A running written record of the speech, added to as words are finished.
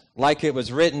like it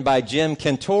was written by Jim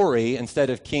Cantore instead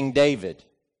of King David.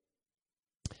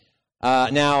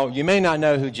 Now, you may not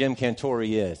know who Jim Cantore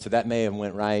is, so that may have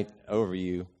went right over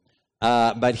you.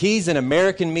 But he's an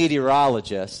American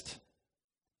meteorologist,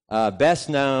 best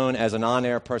known as an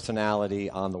on-air personality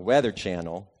on the Weather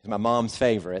Channel. He's my mom's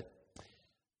favorite.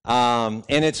 And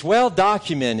it's well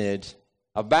documented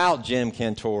about Jim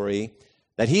Cantore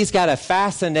that he's got a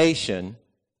fascination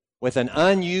with an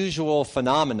unusual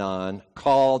phenomenon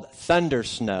called thunder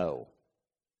snow.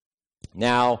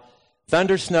 Now,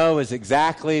 thunder snow is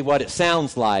exactly what it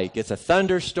sounds like. It's a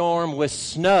thunderstorm with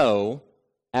snow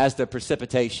as the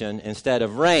precipitation instead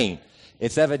of rain.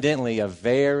 It's evidently a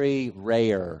very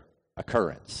rare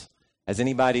occurrence. Has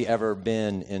anybody ever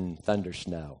been in thunder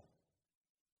snow?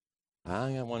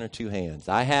 I got one or two hands.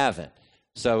 I haven't.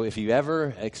 So if you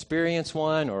ever experience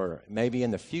one, or maybe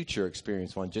in the future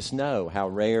experience one, just know how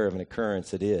rare of an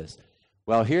occurrence it is.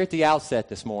 Well, here at the outset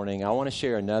this morning, I want to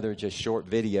share another just short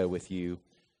video with you.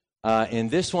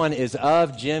 And this one is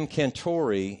of Jim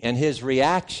Cantore and his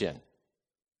reaction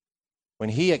when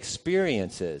he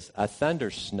experiences a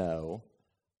thunder snow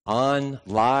on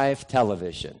live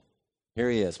television. Here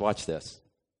he is. Watch this.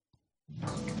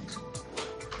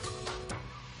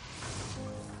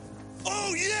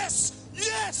 Oh, yes!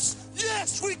 Yes!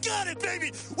 Yes! We got it,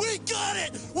 baby! We got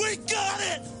it! We got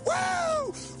it!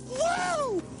 Woo!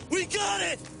 Woo! We got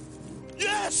it!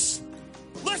 Yes!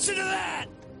 Listen to that!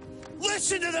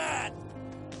 Listen to that!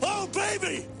 Oh,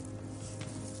 baby!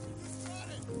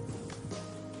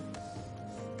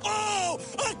 Oh,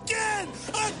 again!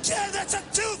 Again! That's a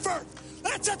twofer!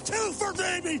 That's a twofer,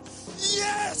 baby!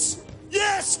 Yes!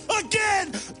 Yes!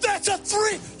 Again! That's a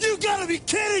three! You gotta be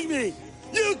kidding me!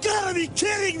 You gotta be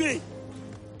kidding me!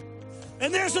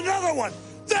 And there's another one.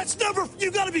 That's number... You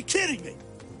gotta be kidding me.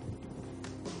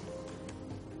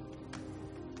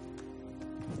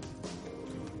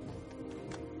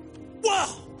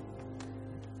 Wow!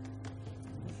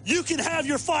 You can have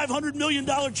your $500 million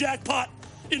jackpot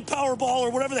in Powerball or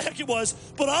whatever the heck it was,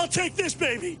 but I'll take this,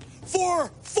 baby.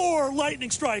 Four lightning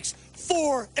strikes,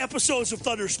 4 episodes of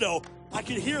thunder snow. I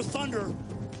could hear thunder,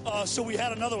 so we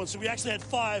had another one. So we actually had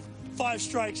five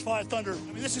strikes, 5 thunder. I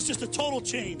mean, this is just a total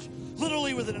change.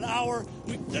 Literally within an hour.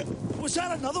 Was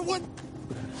that another one?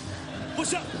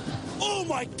 Was that? Oh,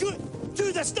 my good.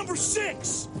 Dude, that's number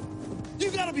 6.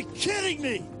 You got to be kidding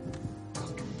me.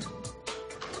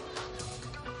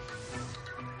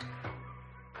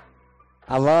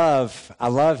 I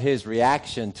love his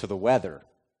reaction to the weather,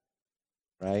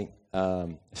 right?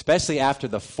 Especially after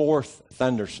the 4th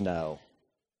thunder snow,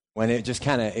 when it just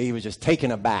he was just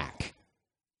taken aback.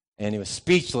 And he was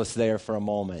speechless there for a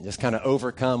moment, just kind of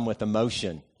overcome with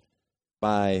emotion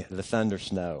by the thunder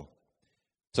snow.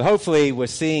 So hopefully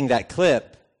with seeing that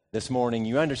clip this morning,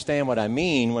 you understand what I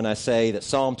mean when I say that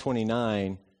Psalm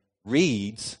 29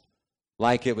 reads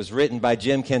like it was written by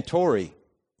Jim Cantore.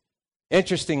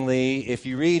 Interestingly, if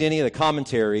you read any of the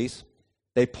commentaries,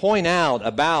 they point out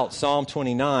about Psalm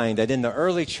 29 that in the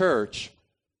early church,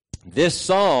 this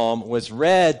psalm was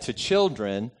read to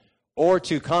children or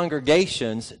to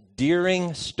congregations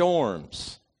during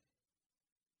storms.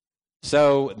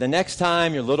 So the next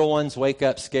time your little ones wake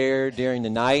up scared during the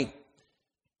night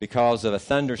because of a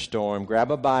thunderstorm,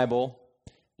 grab a Bible.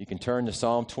 You can turn to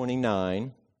Psalm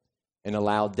 29 and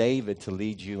allow David to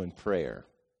lead you in prayer.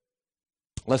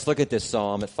 Let's look at this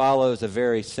psalm. It follows a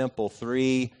very simple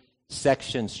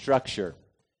 3-section structure.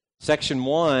 Section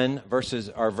 1 verses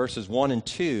 1 and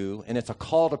 2, and it's a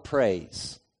call to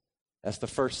praise. That's the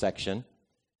first section.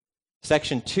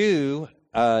 Section 2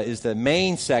 is the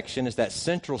main section, is that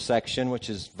central section,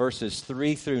 which is verses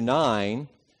 3 through 9.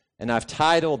 And I've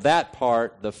titled that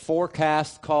part, The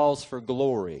Forecast Calls for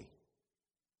Glory.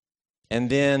 And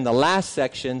then the last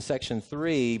section, section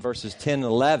 3, verses 10 and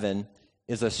 11,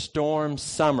 is a storm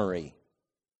summary.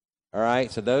 All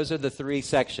right, so those are the 3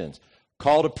 sections.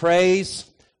 Call to praise,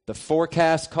 the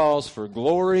forecast calls for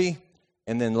glory,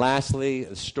 and then lastly,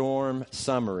 a storm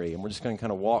summary. And we're just going to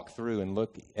kind of walk through and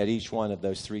look at each one of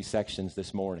those 3 sections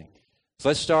this morning. So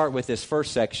let's start with this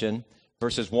first section,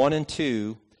 verses 1 and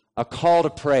 2, a call to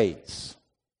praise.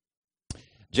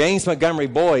 James Montgomery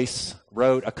Boyce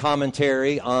wrote a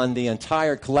commentary on the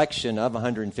entire collection of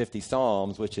 150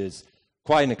 Psalms, which is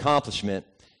quite an accomplishment.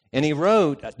 And he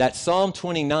wrote that Psalm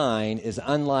 29 is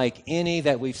unlike any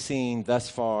that we've seen thus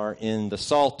far in the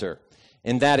Psalter,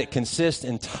 in that it consists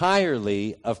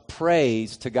entirely of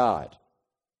praise to God.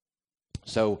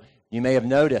 So you may have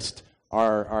noticed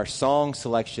our song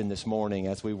selection this morning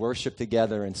as we worship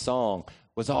together in song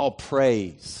was all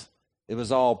praise. It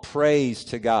was all praise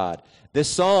to God. This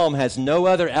psalm has no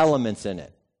other elements in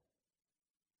it.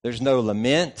 There's no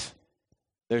lament.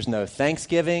 There's no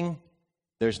thanksgiving.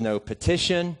 There's no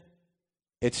petition.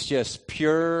 It's just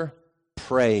pure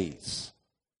praise.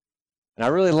 And I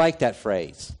really like that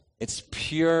phrase. It's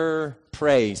pure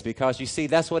praise because, you see,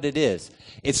 that's what it is.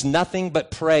 It's nothing but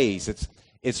praise.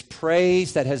 It's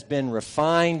praise that has been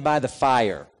refined by the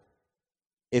fire.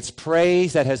 It's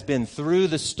praise that has been through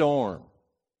the storm.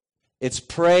 It's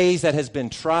praise that has been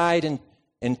tried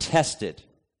and tested.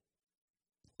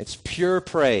 It's pure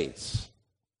praise.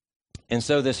 And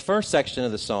so this first section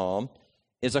of the psalm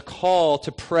is a call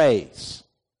to praise.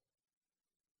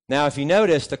 Now, if you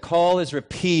notice, the call is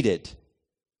repeated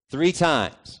 3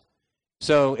 times.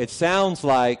 So it sounds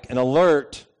like an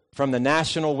alert from the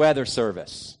National Weather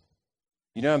Service.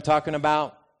 You know what I'm talking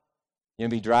about? You'll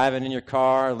be driving in your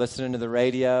car, listening to the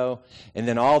radio, and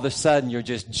then all of a sudden you're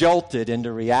just jolted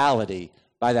into reality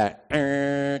by that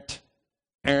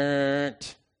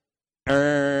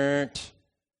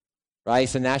right?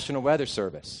 It's the National Weather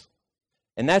Service.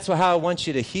 And that's how I want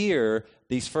you to hear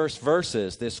these first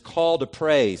verses, this call to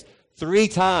praise. 3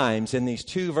 times in these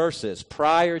 2 verses,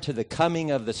 prior to the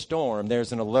coming of the storm,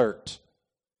 there's an alert.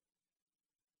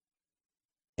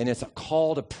 And it's a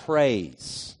call to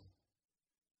praise.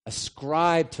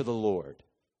 Ascribe to the Lord.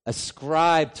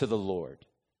 Ascribe to the Lord.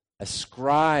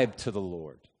 Ascribe to the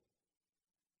Lord.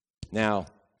 Now,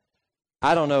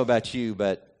 I don't know about you,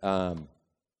 but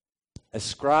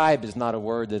ascribe is not a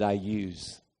word that I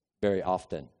use very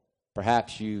often.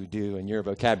 Perhaps you do in your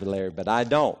vocabulary, but I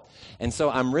don't. And so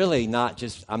I'm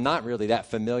not really that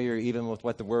familiar even with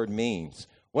what the word means.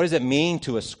 What does it mean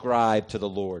to ascribe to the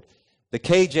Lord? The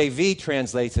KJV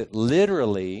translates it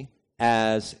literally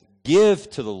as give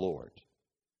to the Lord.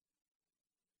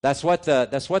 That's what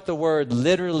the word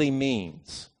literally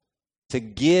means, to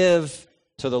give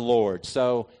to the Lord.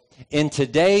 So in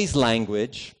today's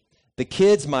language, the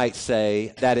kids might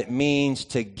say that it means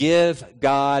to give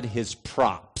God his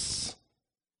props.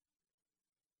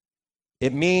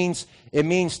 It means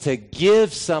to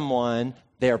give someone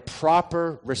their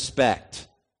proper respect.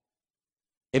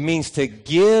 It means to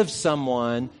give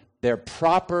someone their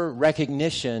proper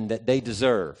recognition that they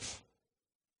deserve.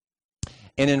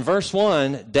 And in verse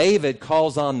 1, David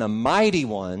calls on the mighty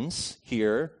ones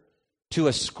here to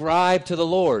ascribe to the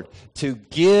Lord, to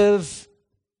give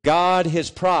God his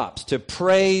props, to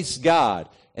praise God.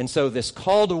 And so this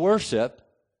call to worship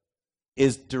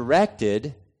is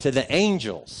directed to the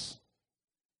angels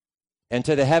and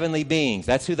to the heavenly beings.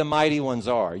 That's who the mighty ones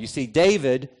are. You see,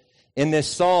 David in this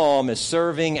psalm is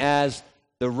serving as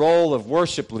the role of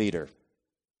worship leader.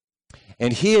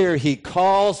 And here he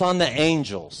calls on the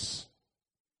angels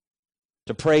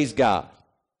to praise God.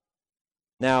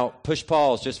 Now, push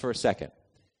pause just for a second.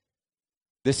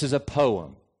 This is a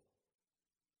poem.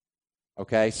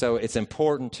 Okay, so it's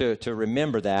important to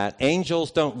remember that.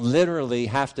 Angels don't literally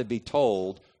have to be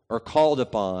told or called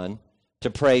upon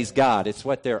to praise God. It's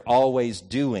what they're always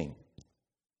doing.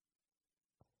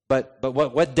 But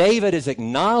what David is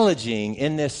acknowledging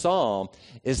in this psalm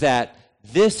is that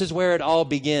this is where it all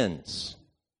begins.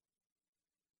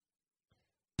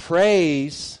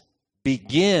 Praise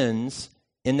begins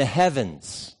in the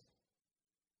heavens.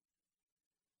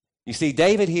 You see,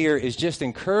 David here is just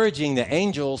encouraging the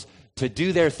angels to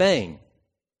do their thing.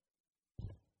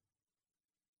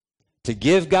 To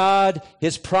give God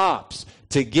his props.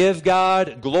 To give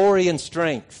God glory and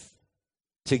strength.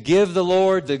 To give the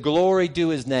Lord the glory due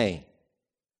his name.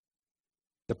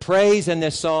 The praise in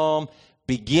this psalm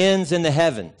begins in the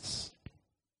heavens.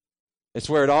 It's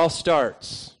where it all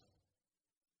starts.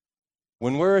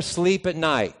 When we're asleep at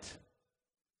night,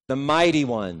 the mighty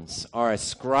ones are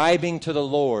ascribing to the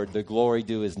Lord the glory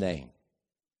due his name.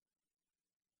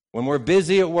 When we're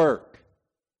busy at work,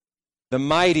 the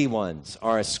mighty ones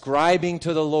are ascribing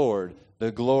to the Lord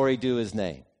the glory due his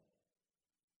name.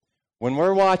 When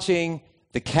we're watching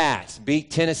the Cats beat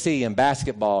Tennessee in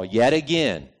basketball yet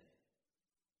again,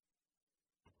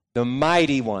 the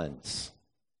mighty ones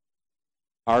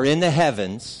are in the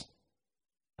heavens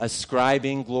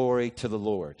ascribing glory to the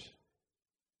Lord.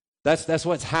 That's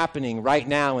what's happening right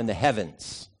now in the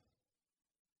heavens.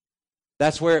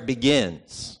 That's where it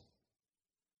begins.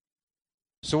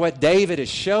 So what David is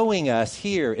showing us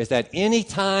here is that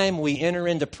anytime we enter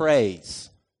into praise,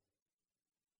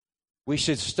 we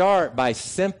should start by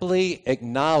simply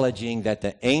acknowledging that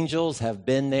the angels have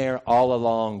been there all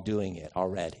along doing it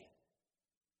already.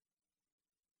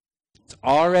 It's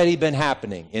already been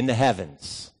happening in the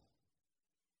heavens.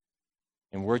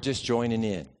 And we're just joining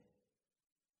in.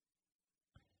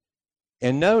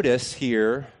 And notice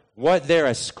here what they're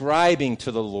ascribing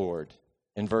to the Lord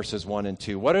in verses 1 and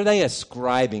 2. What are they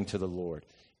ascribing to the Lord?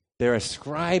 They're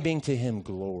ascribing to him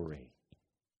glory.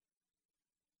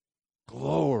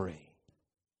 Glory.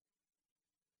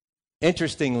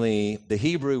 Interestingly, the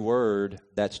Hebrew word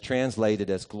that's translated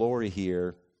as glory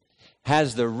here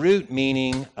has the root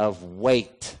meaning of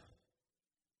weight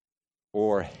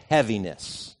or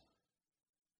heaviness.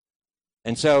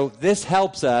 And so this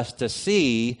helps us to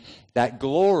see that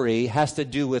glory has to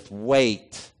do with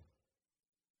weight.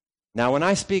 Now, when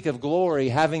I speak of glory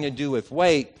having to do with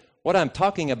weight, what I'm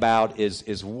talking about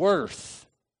is worth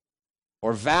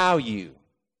or value.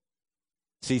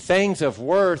 See, things of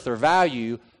worth or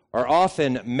value are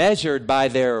often measured by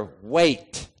their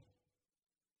weight.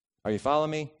 Are you following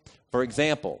me? For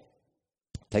example,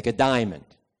 take a diamond,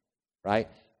 right?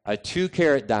 A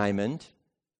 2-carat diamond,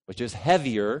 which is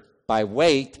heavier by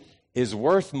weight, is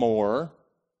worth more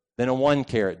than a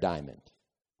 1-carat diamond,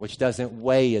 which doesn't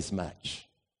weigh as much.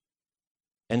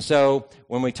 And so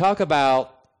when we talk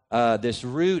about this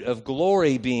root of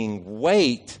glory being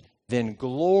weight, then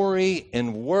glory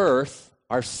and worth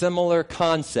are similar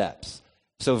concepts.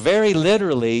 So very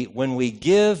literally, when we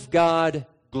give God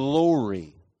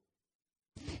glory,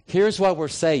 here's what we're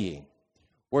saying.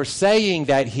 We're saying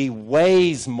that he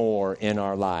weighs more in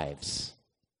our lives.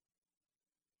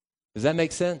 Does that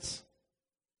make sense?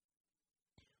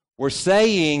 We're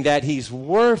saying that he's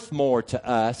worth more to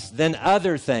us than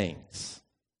other things.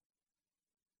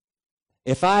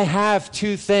 If I have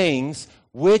 2 things,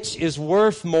 which is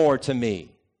worth more to me?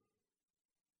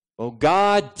 Well,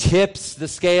 God tips the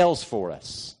scales for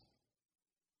us.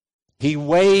 He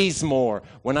weighs more.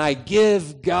 When I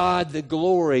give God the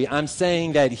glory, I'm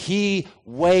saying that he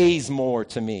weighs more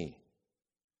to me.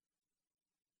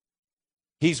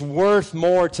 He's worth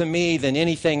more to me than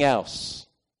anything else.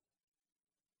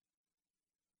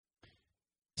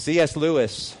 C.S.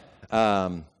 Lewis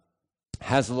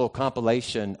has a little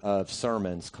compilation of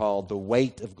sermons called The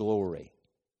Weight of Glory.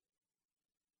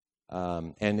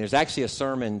 And there's actually a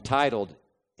sermon titled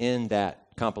in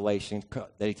that compilation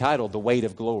that he titled The Weight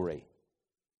of Glory.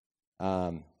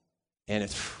 And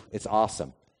it's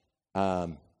awesome.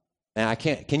 And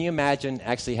can you imagine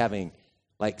actually having,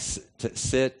 to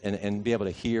sit and be able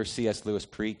to hear C.S. Lewis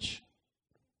preach?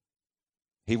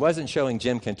 He wasn't showing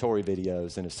Jim Cantori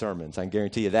videos in his sermons, I can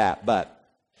guarantee you that. But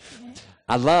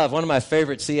I love, one of my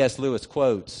favorite C.S. Lewis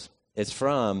quotes is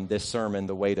from this sermon,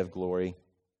 The Weight of Glory.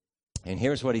 And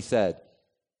here's what he said.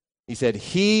 He said,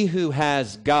 "He who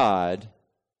has God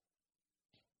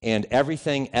and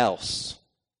everything else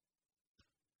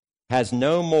has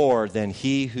no more than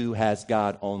he who has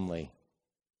God only."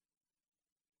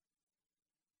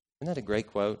 Isn't that a great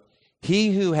quote?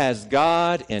 He who has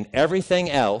God and everything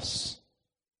else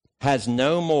has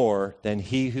no more than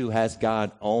he who has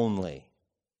God only.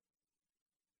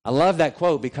 I love that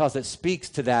quote because it speaks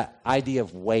to that idea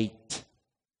of weight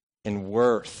and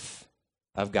worth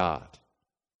of God.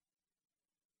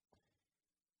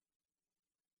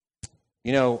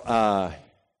 You know,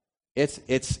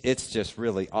 it's just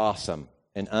really awesome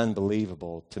and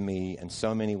unbelievable to me in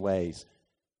so many ways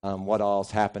what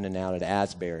all's happening out at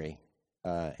Asbury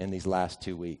in these last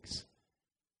 2 weeks.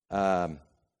 A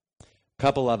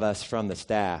couple of us from the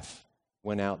staff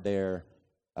went out there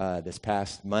this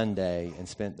past Monday and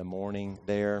spent the morning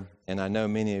there, and I know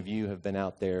many of you have been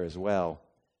out there as well.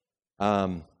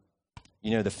 You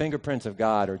know, the fingerprints of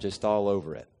God are just all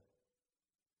over it.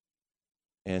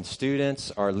 And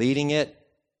students are leading it,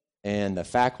 and the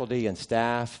faculty and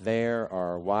staff there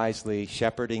are wisely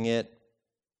shepherding it.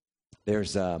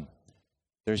 There's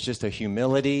just a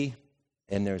humility,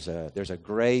 and there's a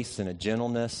grace and a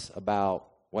gentleness about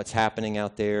what's happening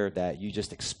out there that you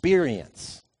just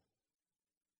experience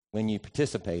when you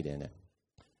participate in it.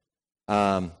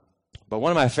 But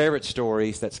one of my favorite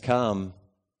stories that's come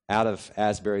out of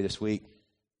Asbury this week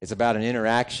is about an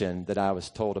interaction that I was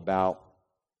told about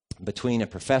between a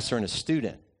professor and a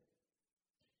student.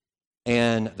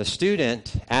 And the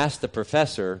student asked the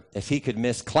professor if he could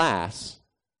miss class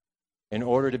in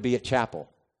order to be at chapel.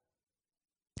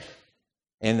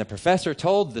 And the professor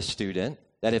told the student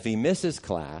that if he misses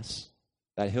class,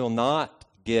 that he'll not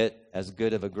get as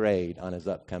good of a grade on his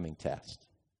upcoming test.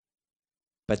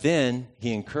 But then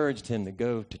he encouraged him to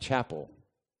go to chapel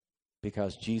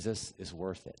because Jesus is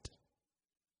worth it.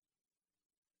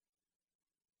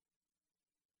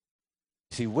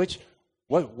 See, what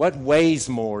weighs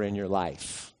more in your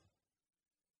life?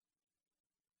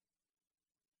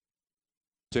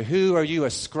 To who are you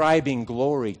ascribing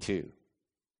glory to?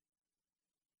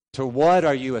 To what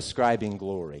are you ascribing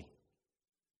glory?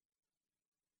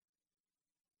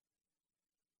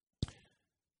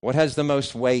 What has the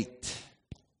most weight?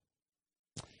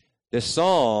 This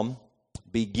psalm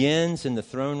begins in the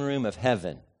throne room of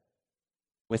heaven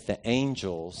with the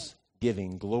angels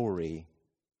giving glory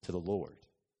to the Lord.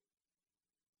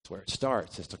 That's where it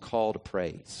starts. It's a call to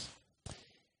praise.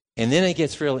 And then it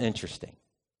gets real interesting.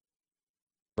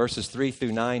 Verses 3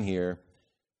 through 9 here,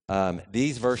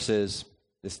 these verses,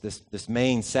 this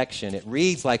main section, it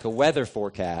reads like a weather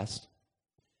forecast,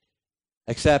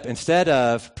 except instead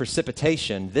of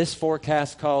precipitation, this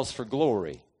forecast calls for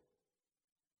glory.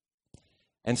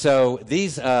 And so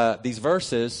these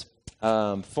verses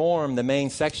form the main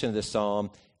section of this psalm,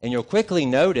 and you'll quickly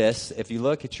notice, if you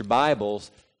look at your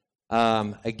Bibles,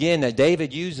 again, that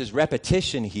David uses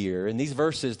repetition here. In these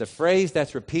verses, the phrase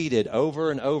that's repeated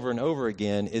over and over and over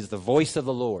again is the voice of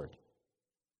the Lord.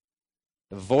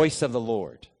 The voice of the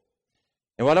Lord.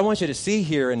 And what I want you to see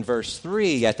here in verse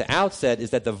 3 at the outset is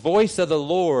that the voice of the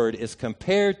Lord is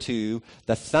compared to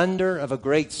the thunder of a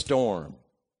great storm.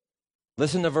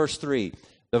 Listen to verse 3.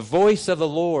 The voice of the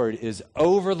Lord is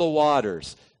over the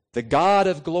waters. The God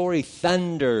of glory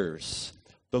thunders.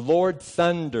 The Lord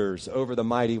thunders over the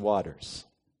mighty waters.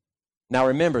 Now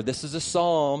remember, this is a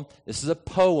psalm. This is a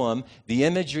poem. The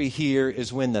imagery here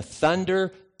is when the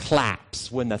thunder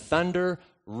claps, when the thunder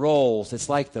rolls. It's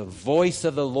like the voice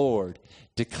of the Lord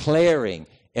declaring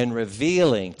and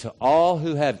revealing to all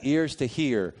who have ears to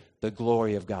hear the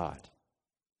glory of God.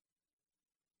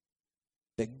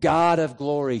 The God of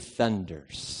glory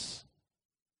thunders.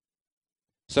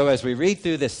 So as we read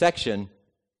through this section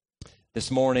this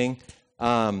morning,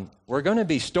 we're going to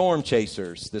be storm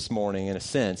chasers this morning, in a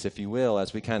sense, if you will,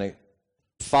 as we kind of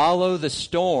follow the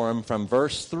storm from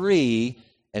verse 3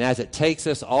 and as it takes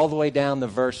us all the way down to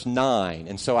verse 9.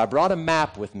 And so I brought a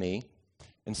map with me.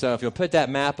 And so if you'll put that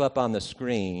map up on the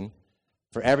screen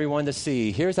for everyone to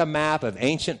see, here's a map of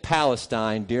ancient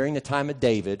Palestine during the time of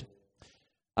David.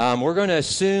 We're going to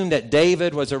assume that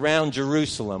David was around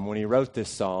Jerusalem when he wrote this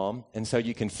psalm. And so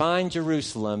you can find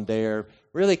Jerusalem there,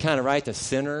 really kind of right at the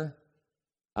center.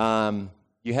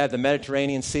 You have the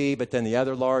Mediterranean Sea, but then the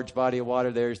other large body of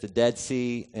water there is the Dead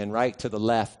Sea. And right to the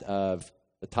left of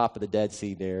the top of the Dead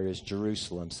Sea there is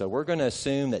Jerusalem. So we're going to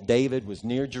assume that David was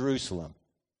near Jerusalem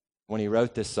when he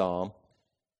wrote this psalm.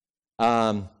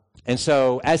 And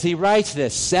so as he writes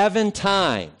this, 7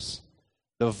 times,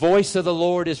 the voice of the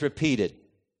Lord is repeated.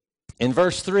 In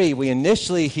verse 3, we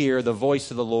initially hear the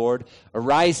voice of the Lord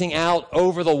arising out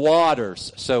over the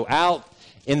waters. So out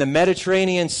in the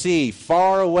Mediterranean Sea,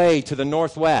 far away to the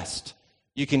northwest,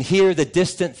 you can hear the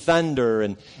distant thunder.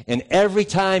 And every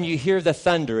time you hear the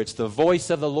thunder, it's the voice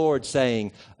of the Lord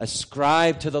saying,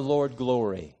 ascribe to the Lord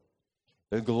glory.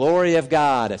 The glory of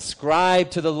God, ascribe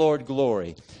to the Lord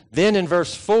glory. Then in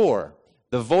verse 4,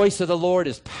 the voice of the Lord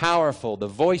is powerful. The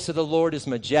voice of the Lord is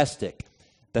majestic.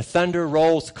 The thunder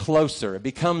rolls closer. It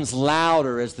becomes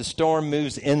louder as the storm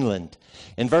moves inland.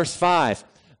 In verse 5,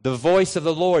 the voice of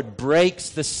the Lord breaks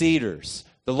the cedars.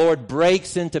 The Lord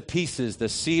breaks into pieces the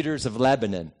cedars of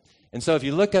Lebanon. And so if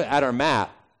you look at our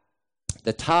map,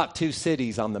 the top 2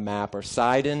 cities on the map are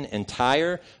Sidon and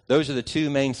Tyre. Those are the 2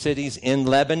 main cities in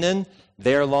Lebanon.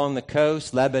 There along the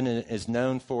coast, Lebanon is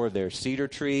known for their cedar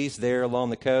trees there along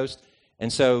the coast.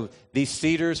 And so these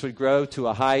cedars would grow to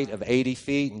a height of 80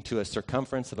 feet and to a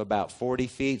circumference of about 40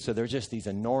 feet. So they're just these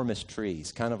enormous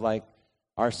trees, kind of like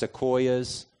our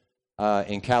sequoias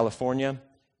in California.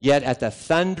 Yet at the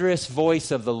thunderous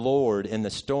voice of the Lord in the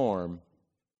storm,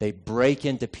 they break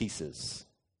into pieces.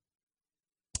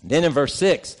 Then in verse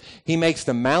 6, he makes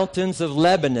the mountains of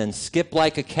Lebanon skip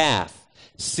like a calf,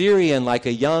 Syrian like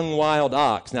a young wild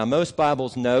ox. Now most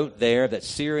Bibles note there that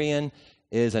Syrian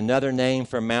is another name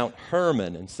for Mount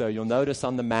Hermon. And so you'll notice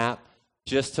on the map,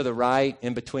 just to the right,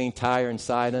 in between Tyre and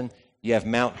Sidon, you have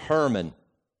Mount Hermon.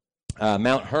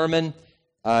 Mount Hermon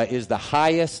is the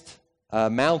highest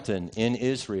mountain in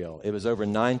Israel. It was over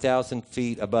 9,000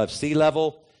 feet above sea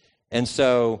level. And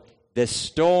so this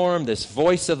storm, this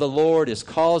voice of the Lord is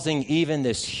causing even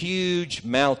this huge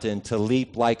mountain to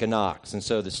leap like an ox. And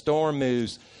so the storm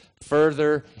moves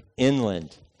further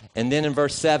inland. And then in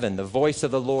verse 7, the voice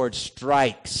of the Lord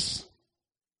strikes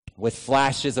with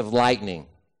flashes of lightning.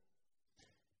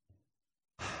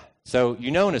 So,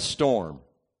 you know, in a storm,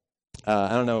 I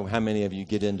don't know how many of you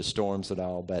get into storms at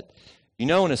all, but you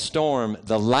know in a storm,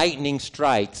 the lightning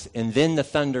strikes and then the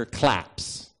thunder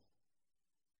claps.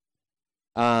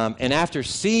 And after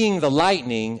seeing the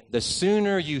lightning, the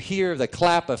sooner you hear the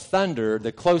clap of thunder,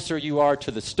 the closer you are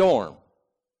to the storm.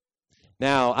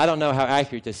 Now, I don't know how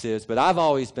accurate this is, but I've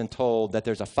always been told that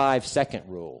there's a 5-second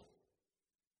rule.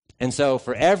 And so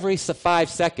for every 5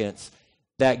 seconds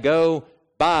that go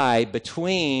by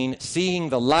between seeing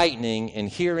the lightning and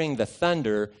hearing the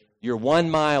thunder, you're 1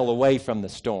 mile away from the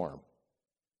storm.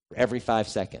 every 5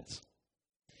 seconds.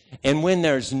 And when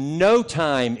there's no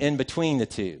time in between the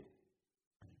two,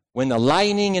 when the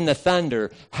lightning and the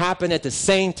thunder happen at the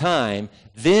same time,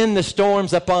 then the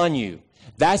storm's upon you.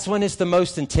 That's when it's the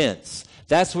most intense.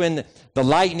 That's when the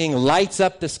lightning lights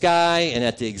up the sky, and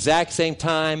at the exact same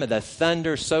time, the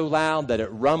thunder so loud that it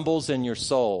rumbles in your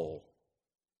soul.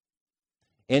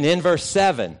 And in verse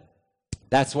 7,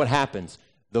 that's what happens.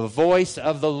 The voice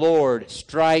of the Lord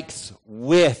strikes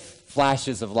with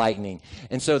flashes of lightning.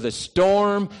 And so the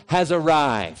storm has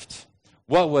arrived.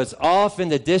 What was off in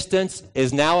the distance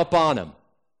is now upon him.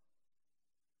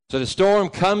 So the storm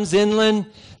comes inland,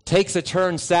 takes a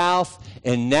turn south,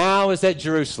 and now is at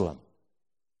Jerusalem.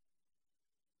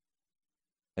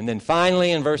 And then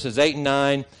finally in verses 8 and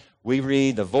 9, we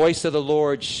read, the voice of the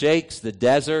Lord shakes the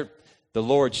desert. The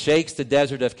Lord shakes the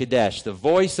desert of Kadesh. The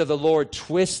voice of the Lord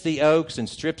twists the oaks and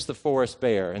strips the forest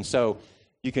bare. And so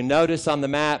you can notice on the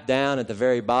map down at the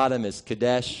very bottom is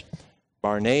Kadesh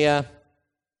Barnea.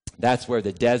 That's where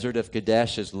the desert of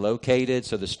Kadesh is located.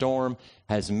 So the storm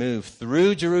has moved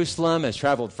through Jerusalem, has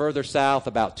traveled further south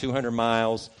about 200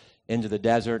 miles into the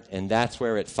desert, and that's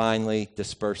where it finally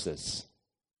disperses.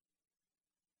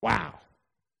 Wow.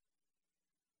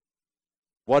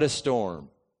 What a storm.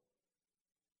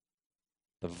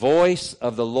 The voice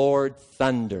of the Lord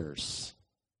thunders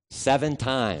 7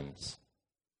 times.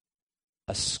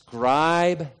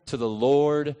 Ascribe to the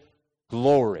Lord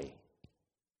glory.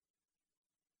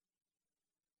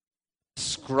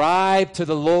 Ascribe to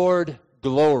the Lord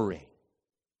glory.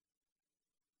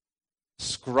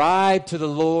 Ascribe to the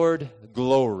Lord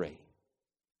glory.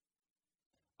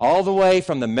 All the way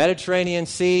from the Mediterranean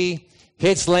Sea,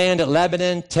 hits land at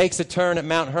Lebanon, takes a turn at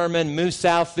Mount Hermon, moves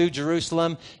south through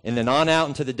Jerusalem, and then on out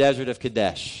into the desert of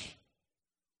Kadesh.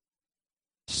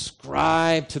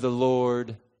 Ascribe to the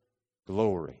Lord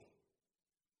glory.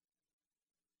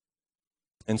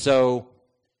 And so,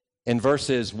 in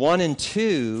verses 1 and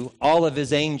 2, all of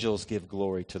his angels give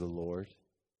glory to the Lord.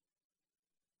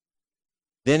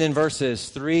 Then in verses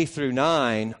 3 through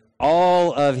 9,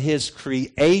 all of his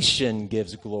creation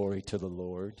gives glory to the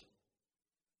Lord.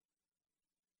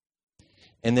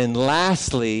 And then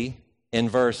lastly, in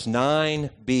verse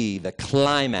 9b, the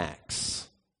climax,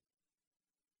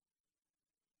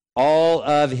 all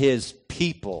of his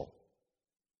people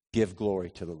give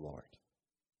glory to the Lord.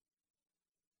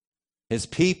 His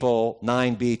people,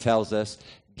 9b tells us,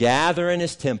 gather in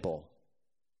his temple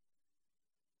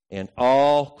and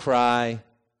all cry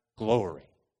glory.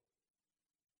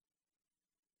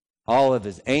 All of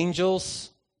his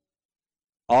angels,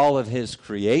 all of his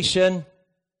creation,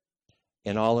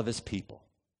 and all of his people.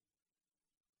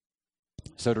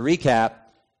 So to recap,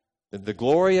 the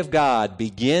glory of God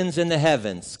begins in the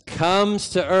heavens, comes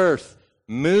to earth,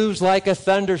 moves like a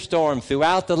thunderstorm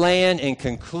throughout the land, and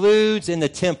concludes in the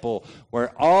temple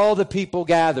where all the people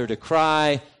gather to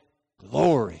cry,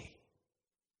 glory.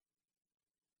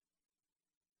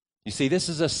 You see, this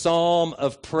is a psalm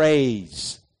of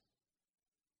praise.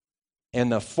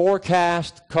 And the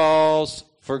forecast calls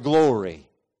for glory.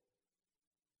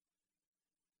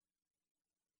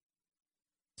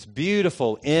 It's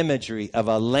beautiful imagery of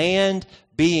a land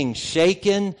being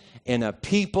shaken and a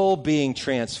people being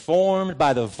transformed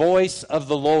by the voice of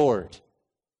the Lord,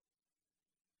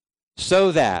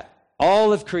 so that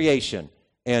all of creation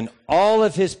and all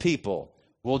of his people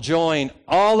will join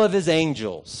all of his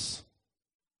angels,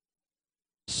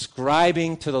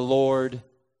 ascribing to the Lord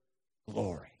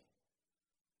glory.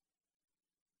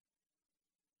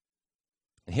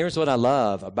 And here's what I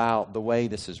love about the way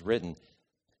this is written.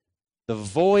 The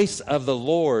voice of the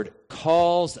Lord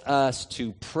calls us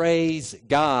to praise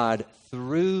God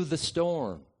through the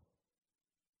storm.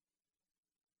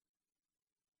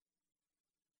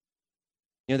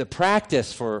 You know, the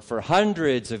practice for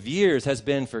hundreds of years has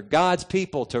been for God's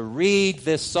people to read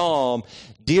this psalm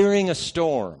during a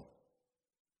storm.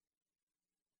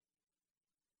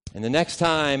 And the next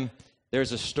time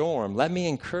there's a storm, let me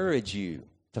encourage you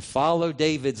to follow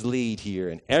David's lead here.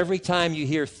 And every time you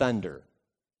hear thunder,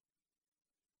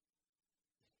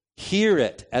 hear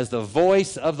it as the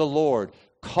voice of the Lord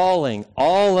calling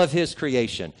all of his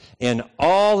creation and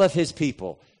all of his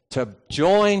people to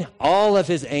join all of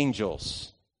his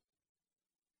angels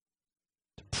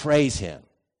to praise him.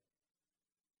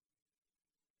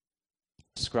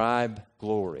 Ascribe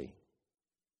glory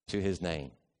to his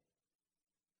name.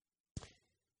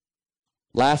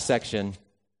 Last section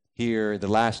here, the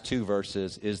last 2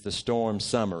 verses, is the storm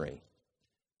summary.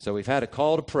 So we've had a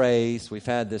call to praise, we've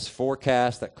had this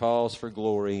forecast that calls for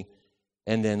glory,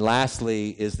 and then lastly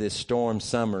is this storm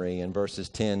summary in verses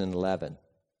 10 and 11.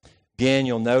 Again,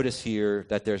 you'll notice here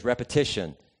that there's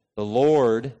repetition. The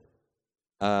Lord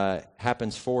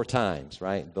happens 4 times,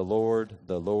 right? The Lord,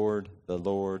 the Lord, the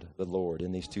Lord, the Lord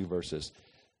in these 2 verses.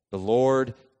 The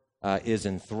Lord is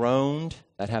enthroned.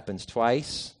 That happens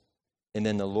twice. And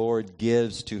then the Lord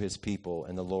gives to his people,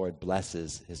 and the Lord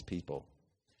blesses his people.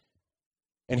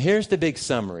 And here's the big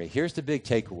summary. Here's the big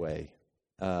takeaway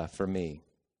for me.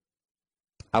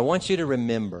 I want you to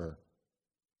remember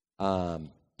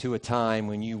to a time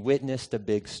when you witnessed a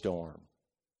big storm.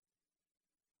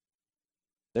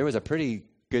 There was a pretty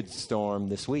good storm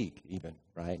this week, even,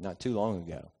 right? Not too long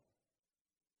ago.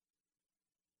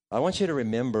 I want you to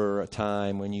remember a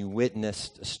time when you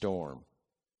witnessed a storm.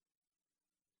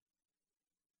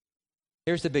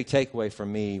 Here's the big takeaway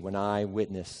from me when I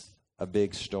witness a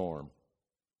big storm.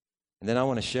 And then I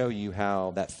want to show you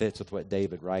how that fits with what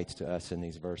David writes to us in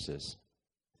these verses.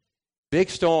 Big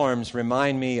storms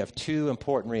remind me of 2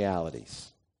 important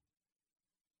realities.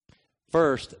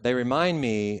 First, they remind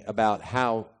me about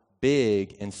how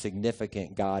big and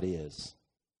significant God is.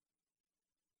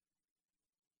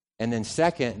 And then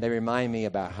second, they remind me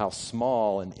about how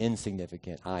small and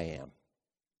insignificant I am.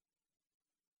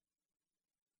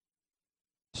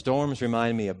 Storms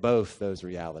remind me of both those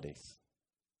realities.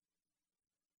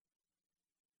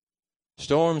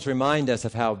 Storms remind us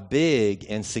of how big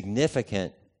and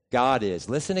significant God is.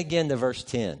 Listen again to verse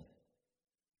 10.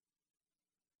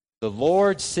 The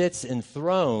Lord sits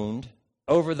enthroned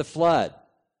over the flood.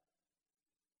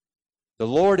 The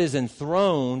Lord is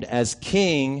enthroned as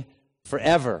king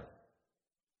forever.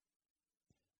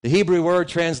 The Hebrew word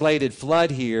translated flood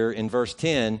here in verse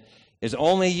 10 is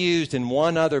only used in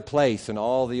one other place in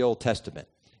all the Old Testament,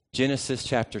 Genesis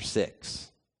chapter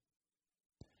 6.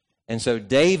 And so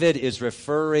David is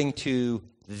referring to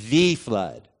the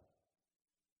flood.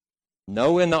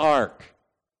 Noah in the ark.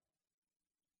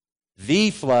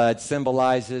 The flood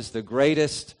symbolizes the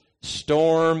greatest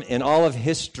storm in all of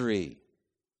history.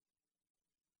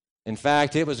 In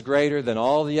fact, it was greater than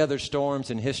all the other storms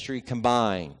in history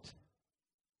combined.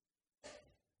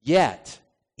 Yet,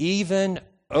 even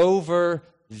over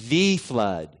the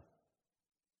flood,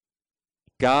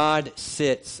 God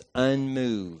sits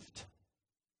unmoved,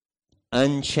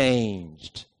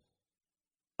 unchanged,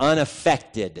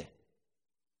 unaffected.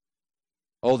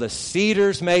 Oh, the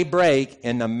cedars may break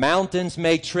and the mountains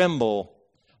may tremble,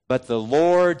 but the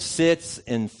Lord sits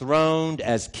enthroned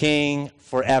as king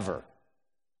forever.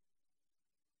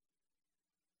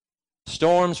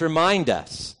 Storms remind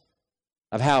us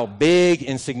of how big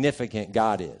and significant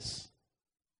God is.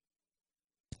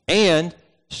 And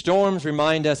storms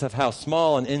remind us of how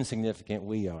small and insignificant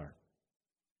we are.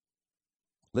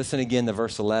 Listen again to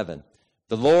verse 11.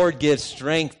 The Lord gives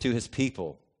strength to his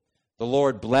people. The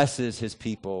Lord blesses his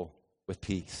people with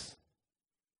peace.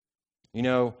 You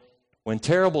know, when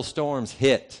terrible storms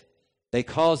hit, they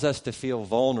cause us to feel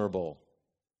vulnerable.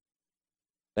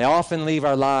 They often leave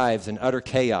our lives in utter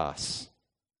chaos.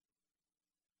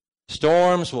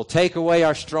 Storms will take away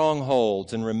our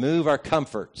strongholds and remove our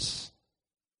comforts.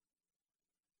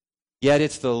 Yet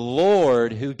it's the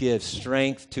Lord who gives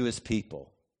strength to his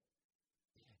people.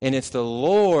 And it's the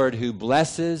Lord who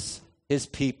blesses his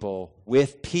people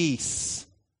with peace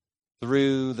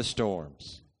through the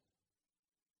storms.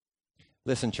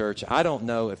 Listen, church, I don't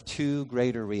know of 2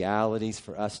 greater realities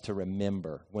for us to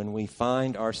remember when we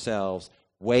find ourselves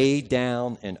weighed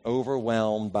down and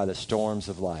overwhelmed by the storms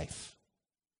of life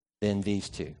than these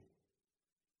 2.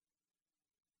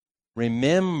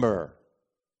 Remember,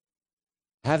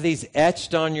 have these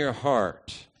etched on your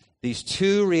heart, these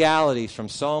 2 realities from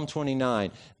Psalm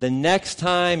 29. The next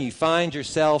time you find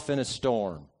yourself in a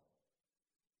storm,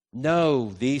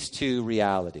 know these 2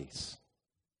 realities.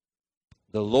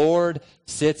 The Lord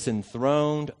sits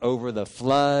enthroned over the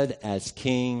flood as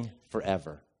king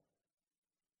forever.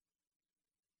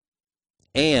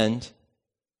 And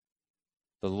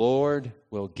the Lord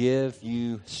will give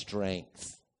you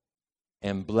strength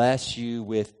and bless you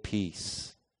with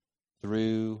peace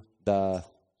through the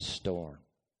storm.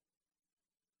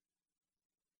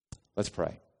 Let's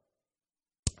pray.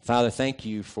 Father, thank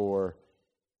you for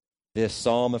this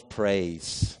psalm of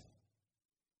praise.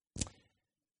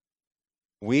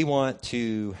 We want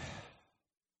to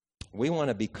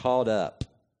be caught up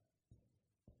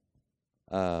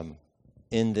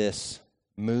in this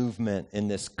movement, in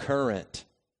this current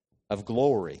of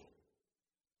glory.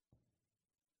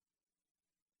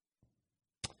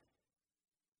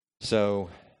 So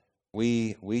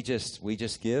we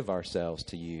just give ourselves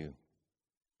to you.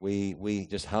 We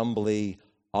just humbly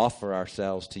offer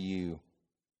ourselves to you.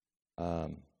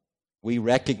 We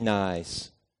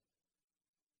recognize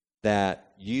that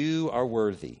you are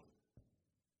worthy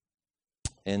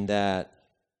and that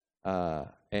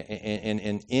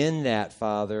And in that,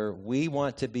 Father, we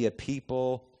want to be a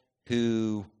people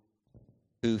who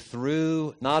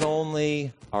through not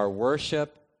only our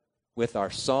worship with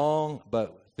our song,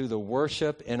 but through the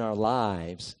worship in our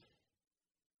lives,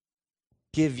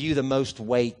 give you the most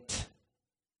weight.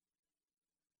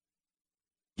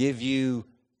 Give you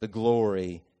the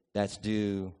glory that's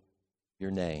due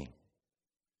your name.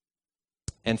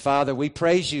 And Father, we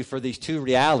praise you for these two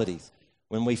realities.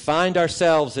 When we find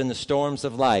ourselves in the storms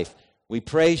of life, we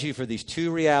praise you for these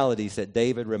two realities that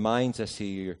David reminds us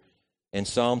here in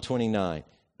Psalm 29,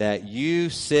 that you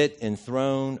sit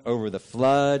enthroned over the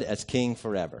flood as king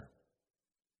forever.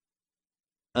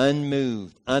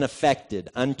 Unmoved, unaffected,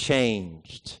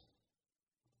 unchanged.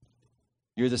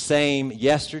 You're the same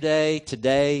yesterday,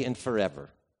 today, and forever.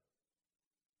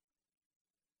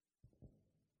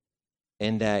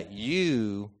 And that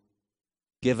you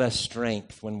give us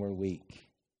strength when we're weak.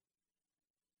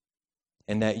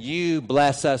 And that you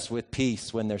bless us with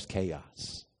peace when there's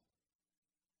chaos.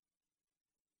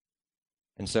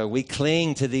 And so we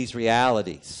cling to these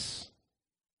realities.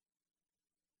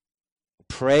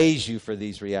 Praise you for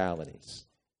these realities.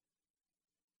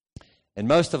 And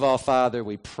most of all, Father,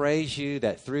 we praise you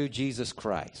that through Jesus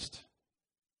Christ,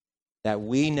 that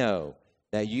we know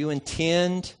that you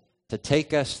intend to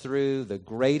take us through the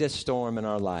greatest storm in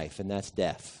our life, and that's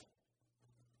death.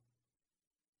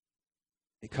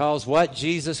 Because what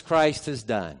Jesus Christ has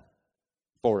done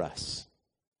for us,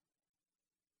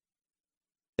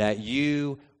 that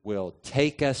you will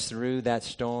take us through that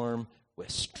storm with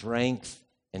strength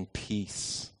and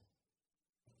peace.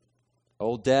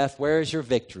 O death, where is your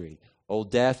victory? O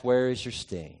death, where is your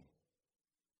sting?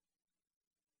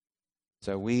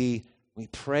 So we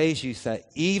praise you that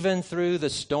even through the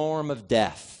storm of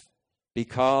death,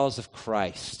 because of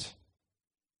Christ,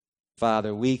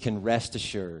 Father, we can rest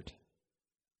assured.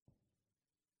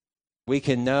 We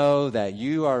can know that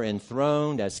you are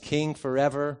enthroned as King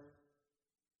forever,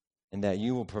 and that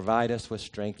you will provide us with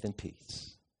strength and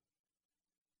peace.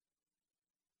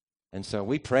 And so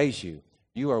we praise you.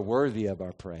 You are worthy of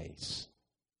our praise.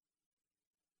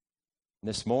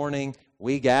 This morning,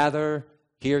 we gather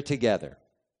here together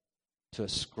to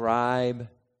ascribe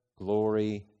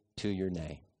glory to your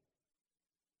name.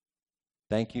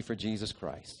 Thank you for Jesus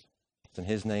Christ. It's in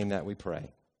his name that we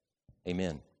pray.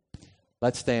 Amen.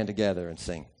 Let's stand together and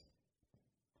sing.